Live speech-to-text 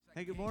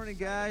Hey, good morning,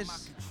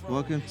 guys.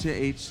 Welcome to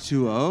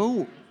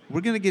H2O.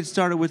 We're going to get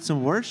started with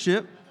some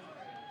worship.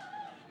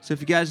 So if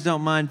you guys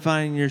don't mind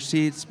finding your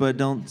seats, but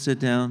don't sit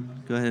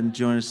down, go ahead and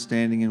join us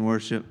standing in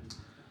worship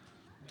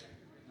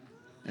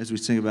as we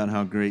sing about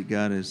how great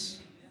God is.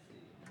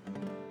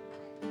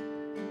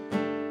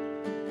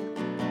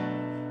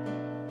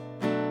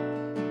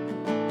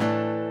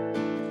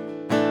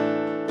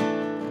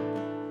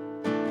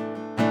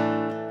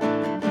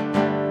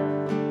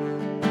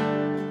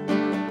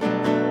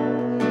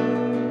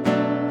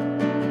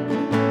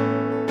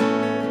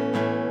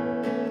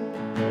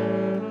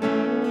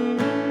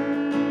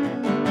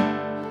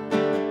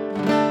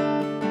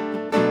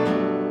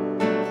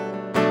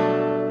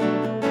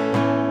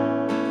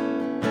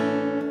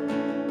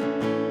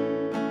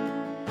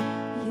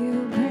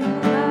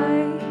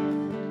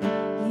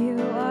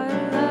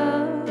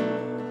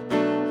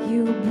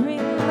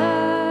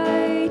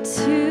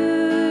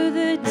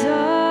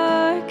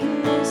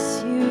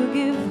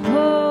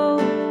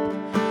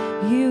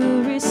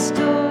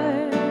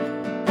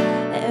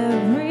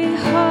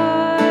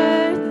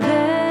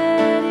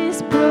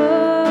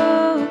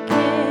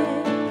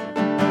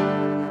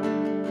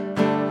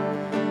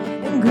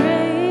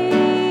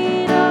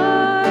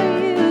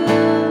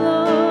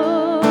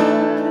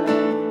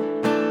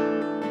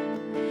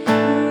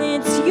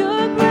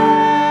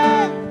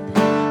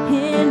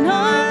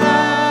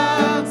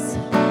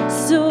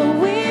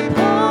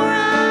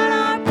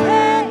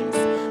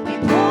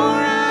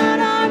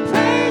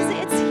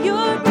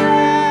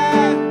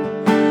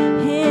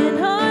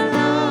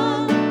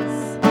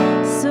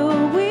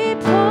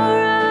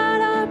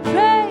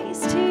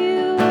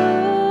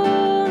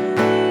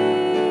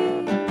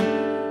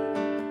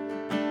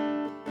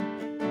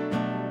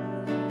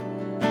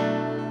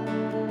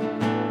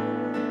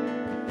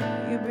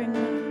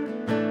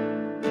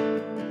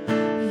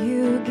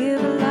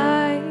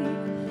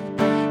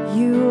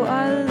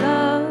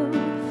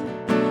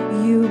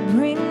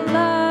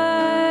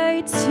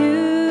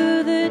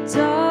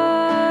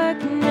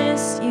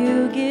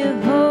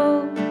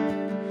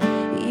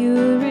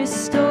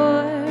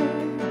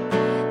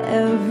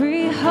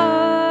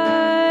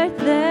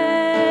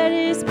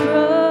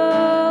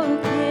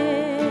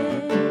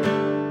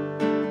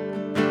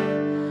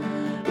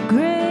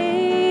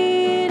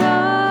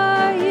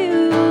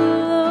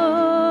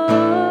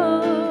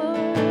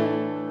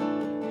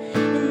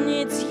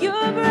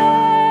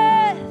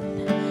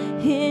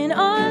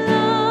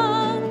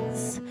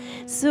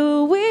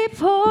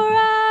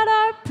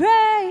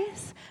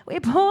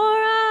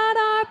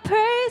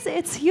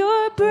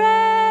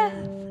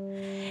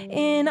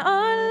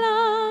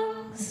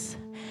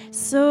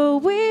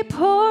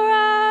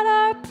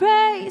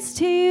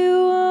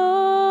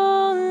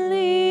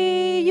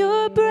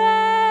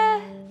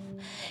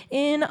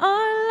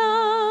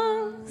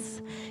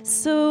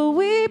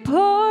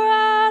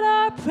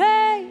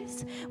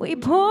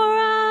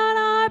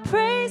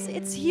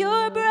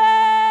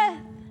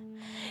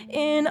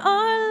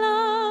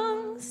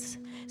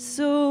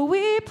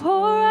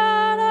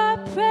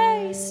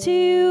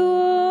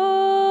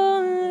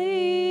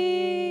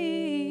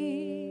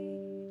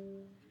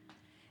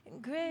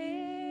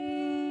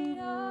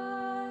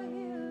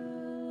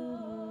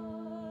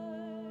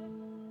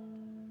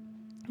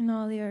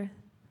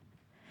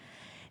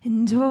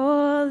 And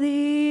all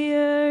the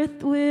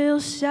earth will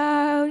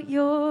shout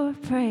your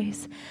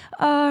praise.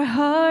 Our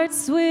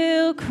hearts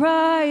will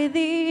cry,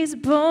 these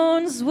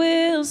bones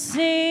will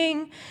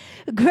sing.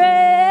 Great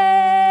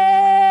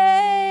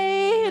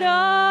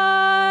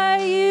are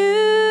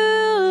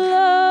you, Lord.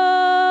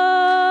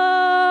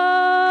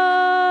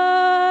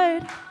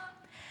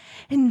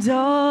 And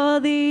all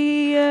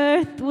the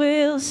earth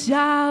will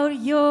shout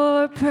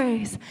your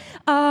praise.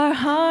 Our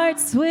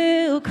hearts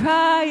will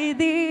cry,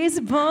 these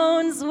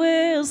bones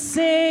will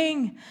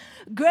sing.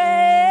 Great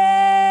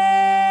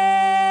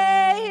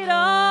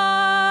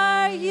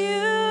are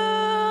you,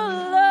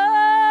 Lord.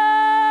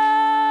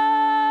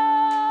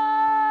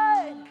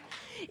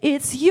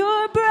 It's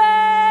your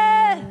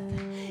breath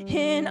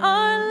in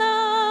our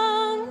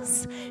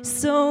lungs,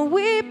 so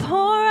we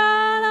pour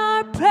out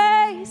our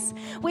praise.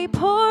 We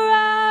pour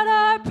out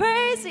our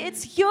praise.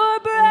 It's your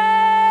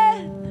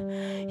breath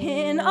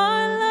in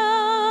our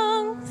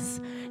lungs,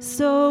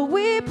 so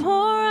we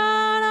pour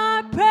out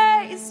our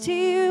praise to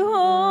you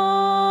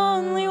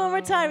only. One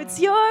more time. It's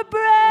your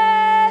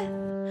breath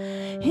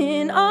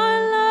in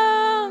our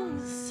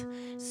lungs,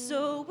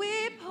 so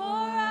we pour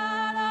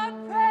out our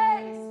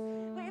praise.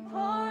 We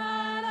pour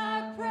out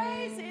our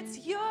praise.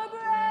 It's your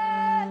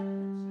breath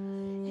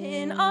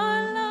in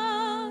our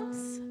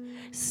lungs,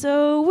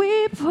 so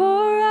we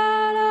pour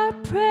out our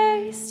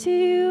praise to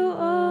you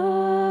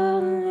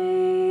only.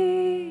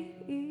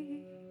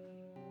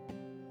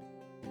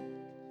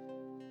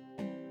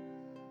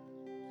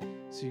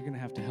 So you're going to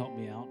have to help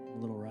me out, I'm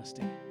a little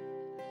rusty.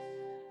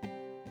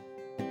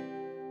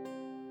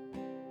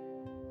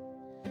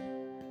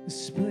 The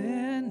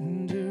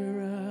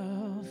splendor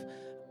of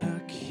a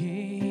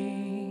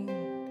king,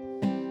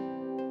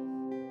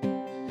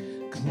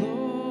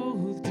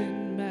 clothed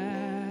in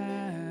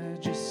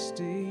majesty.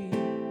 majesty.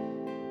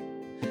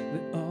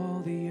 Let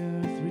all the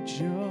earth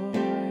rejoice.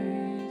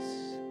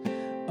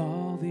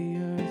 All the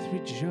earth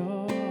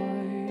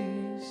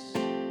rejoice.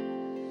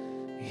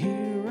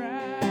 He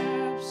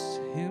wraps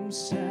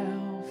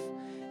himself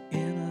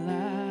in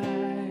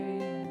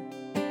light,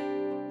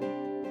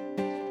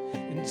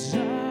 and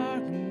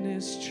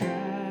darkness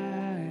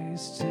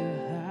tries to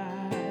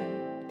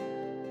hide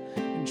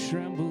and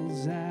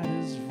trembles at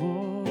his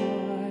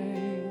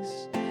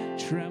voice,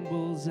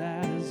 trembles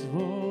at his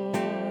voice.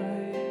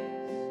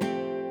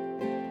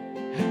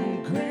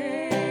 How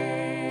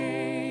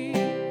great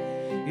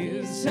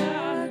is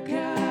our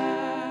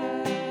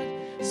God?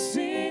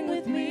 Sing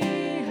with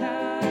me,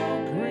 how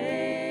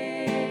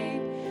great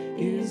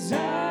is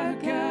our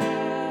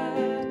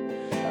God?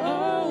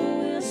 Oh,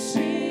 we'll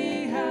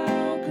see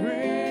how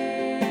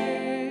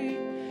great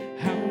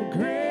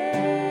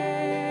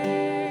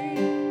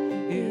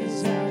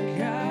is our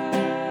God.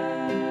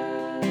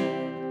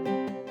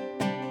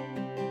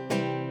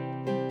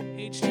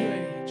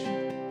 H2H,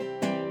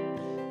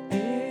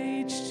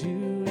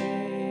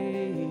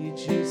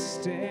 H2H, you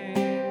stand.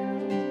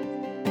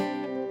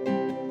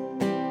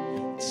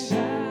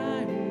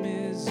 Time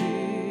is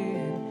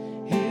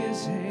in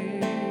his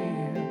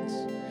hands,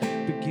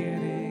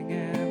 beginning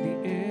and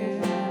the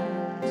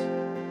end,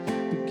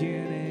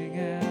 beginning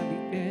and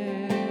the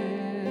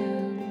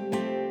end.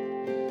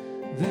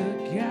 The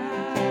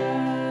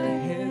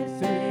Godhead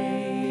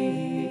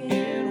three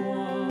in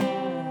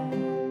one,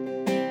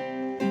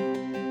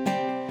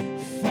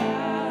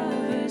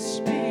 Father,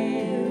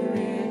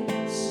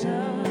 Spirit,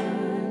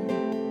 Son,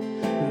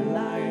 the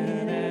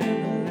Lion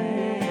and the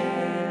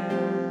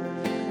Lamb,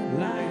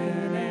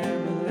 Lion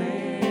and the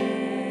Lamb.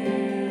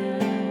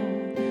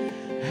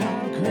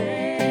 How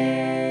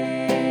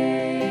great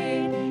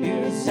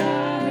is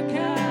our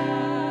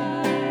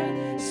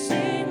God?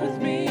 Sing with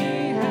me,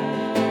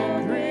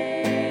 how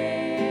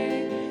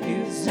great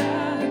is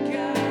our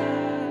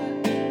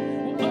God?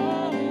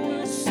 Oh,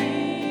 we'll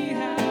see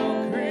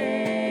how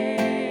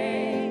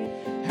great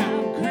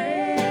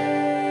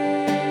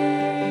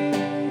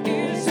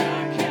is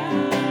our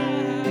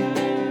God.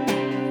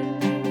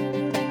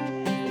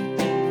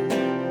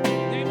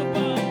 Name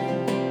above.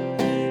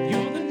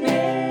 You're the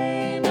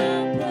name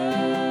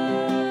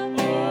above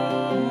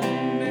all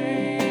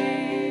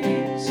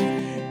names.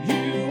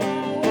 You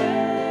are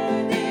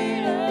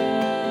worthy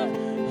of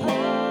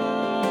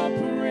all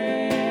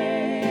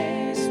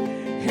praise,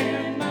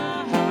 and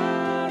my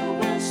heart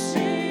will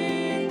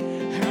sing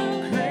how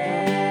great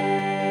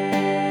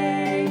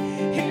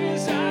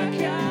is our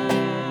God.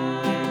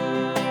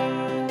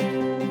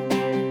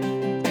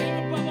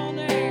 Name above all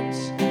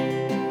names.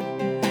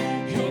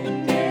 You're the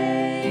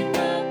name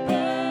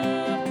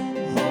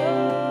above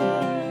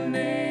all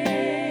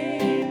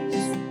names.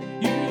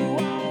 You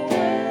are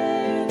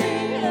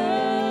worthy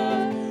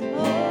of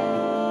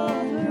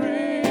all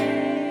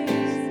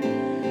praise,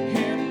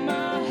 and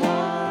my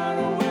heart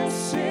will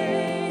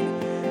sing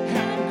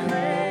how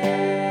great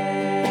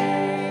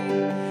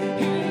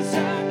is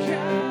our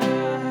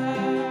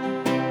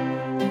God.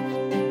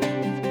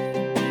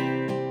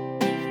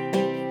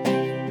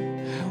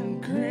 How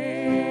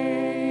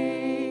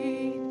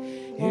great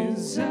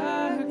is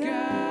our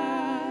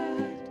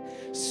God?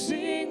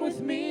 Sing with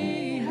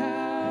me,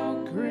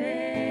 how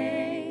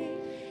great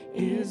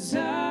is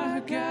our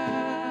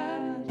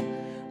God?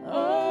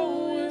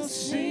 Oh, we'll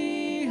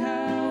see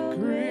how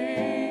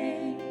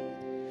great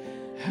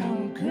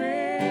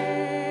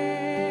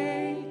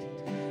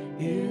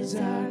is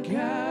our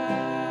God.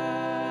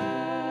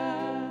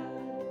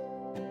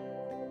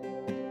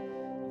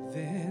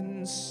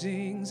 Then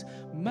sings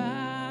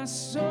my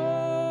soul,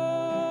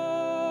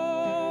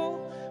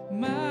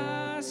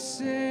 my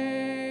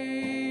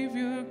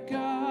Savior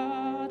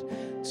God,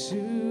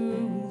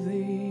 to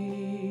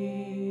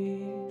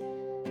thee.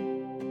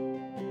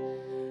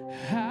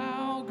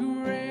 How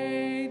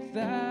great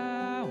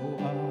thou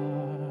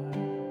art!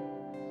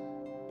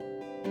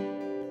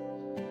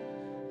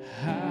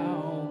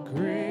 How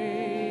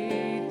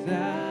great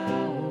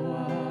thou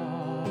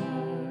art!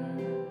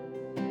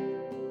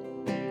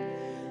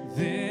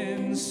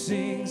 Then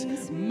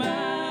sings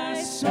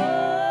my soul,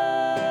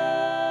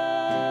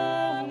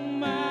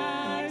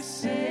 my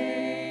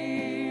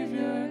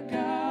Savior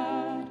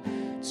God,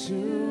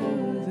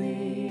 to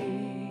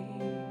thee.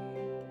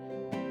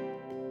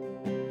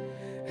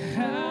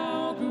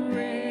 How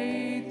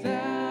great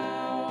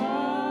thou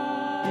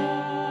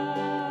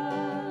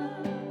art!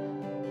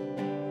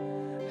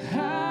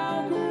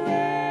 How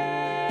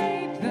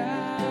great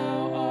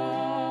thou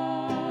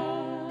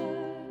art!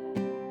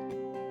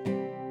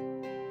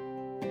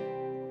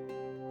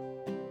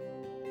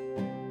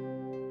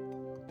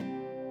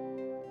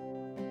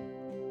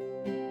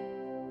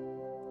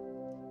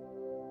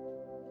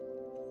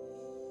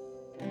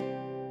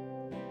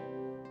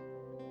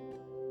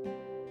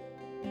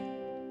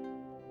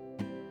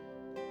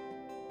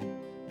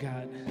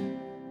 God,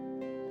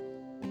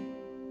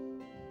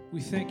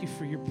 we thank you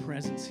for your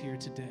presence here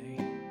today.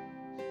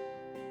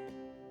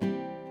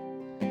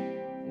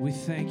 We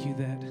thank you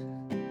that,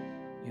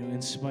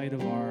 in spite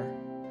of our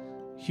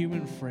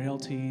human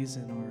frailties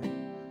and our,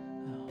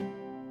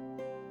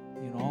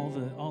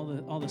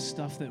 all the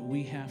stuff that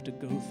we have to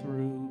go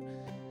through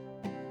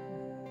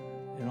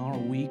and our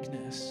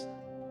weakness,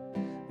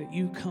 that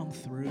you come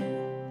through.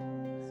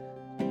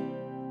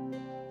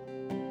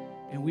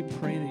 And we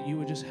pray that you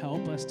would just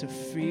help us to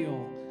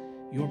feel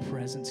your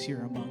presence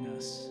here among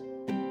us.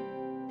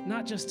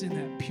 Not just in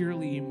that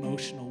purely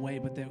emotional way,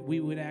 but that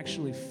we would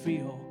actually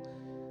feel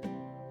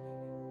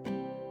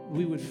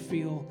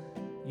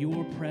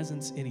your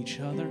presence in each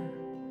other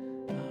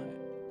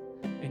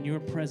and your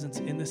presence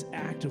in this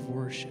act of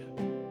worship.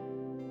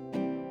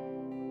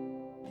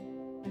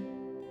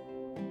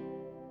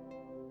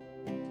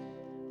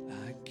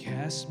 I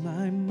cast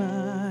my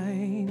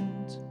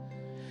mind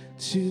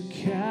to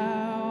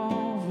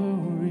Calvary,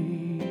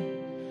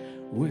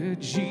 where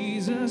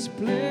Jesus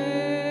bled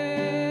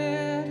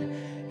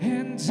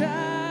and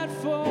died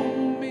for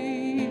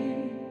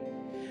me.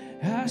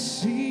 I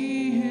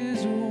see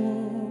his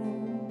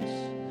wounds,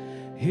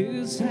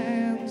 his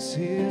hands,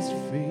 his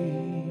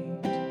feet,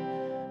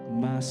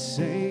 my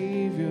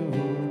Savior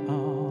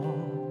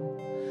on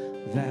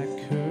that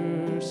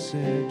cursed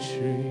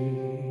tree.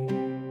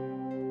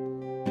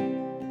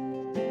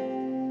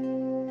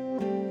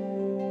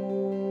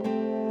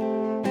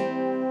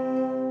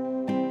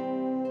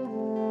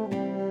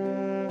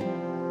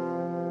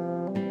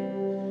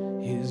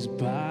 His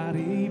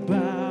body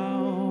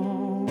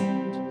bound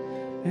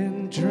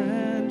and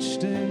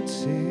drenched in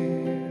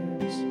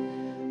tears,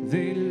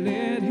 they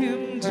led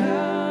him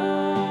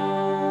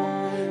down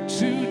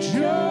to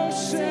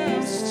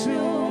Joseph's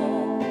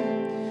tomb,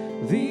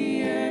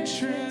 the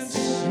entrance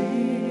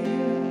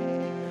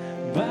sealed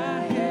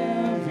by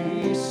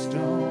heavy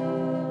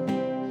stone.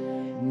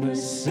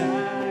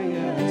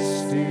 Messiah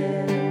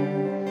still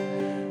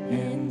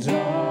and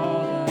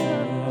all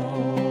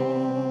alone.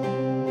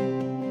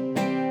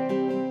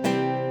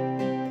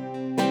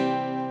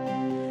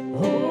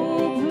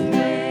 Oh,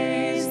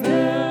 praise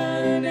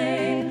the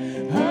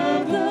name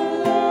of the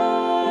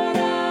Lord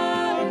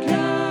our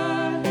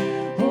God.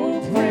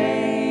 Oh,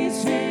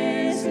 praise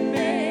his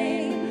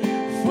name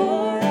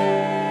forevermore.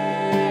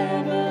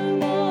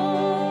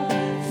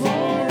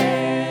 For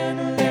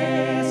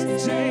endless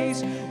days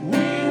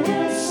we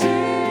will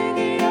sing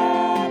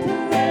your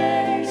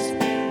praise.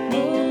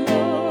 Oh,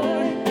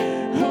 Lord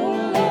our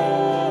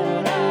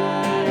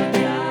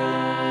God.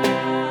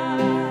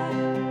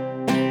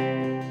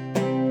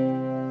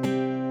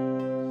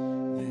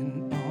 Then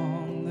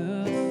on the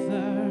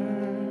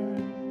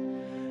third,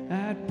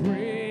 at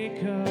break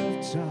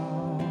of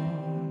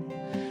dawn,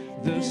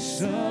 the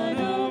Son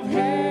of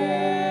Heaven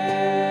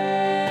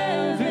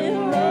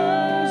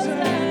rose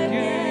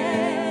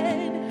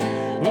again.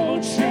 Oh,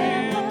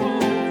 tremble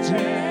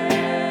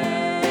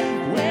death,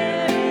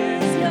 where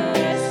is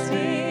your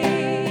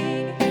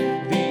sting?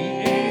 The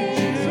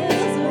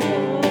angels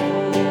roar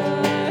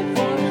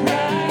for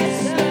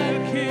Christ the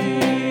King.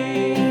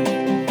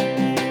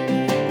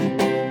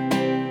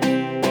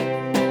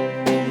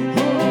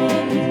 Oh,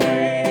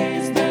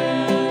 praise the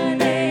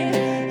name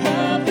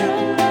of the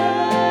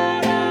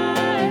Lord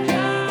our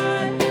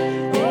God.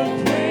 Oh,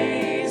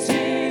 praise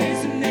his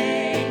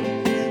name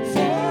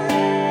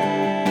forevermore.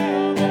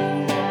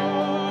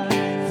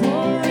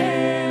 For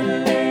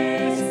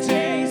endless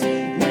days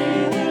we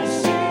will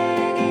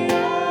sing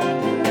your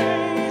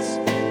praise.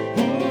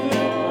 Oh,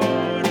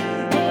 Lord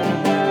our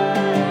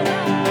God.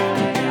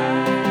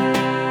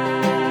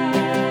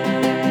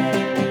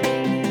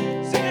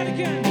 Sing that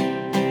again.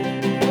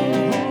 Oh,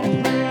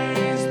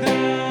 praise the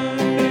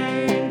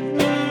name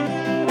of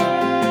the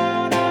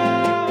Lord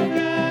our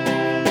God.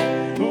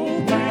 Oh,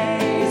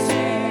 praise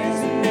his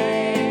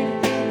name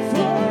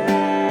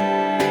forevermore.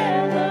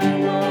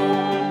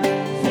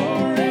 For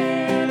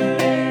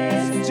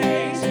endless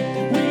days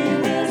we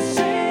will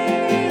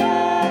sing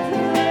your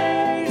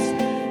praise.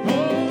 Oh,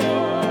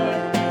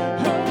 Lord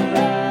our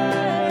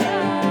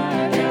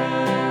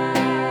God.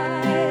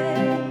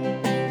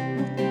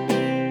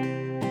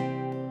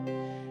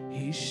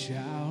 He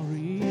shall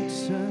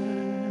return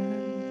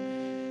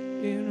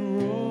in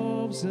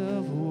robes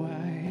of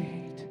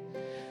white.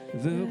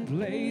 The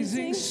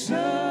blazing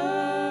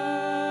sun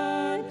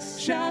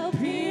shall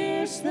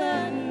pierce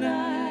the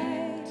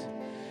night,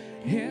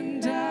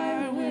 and I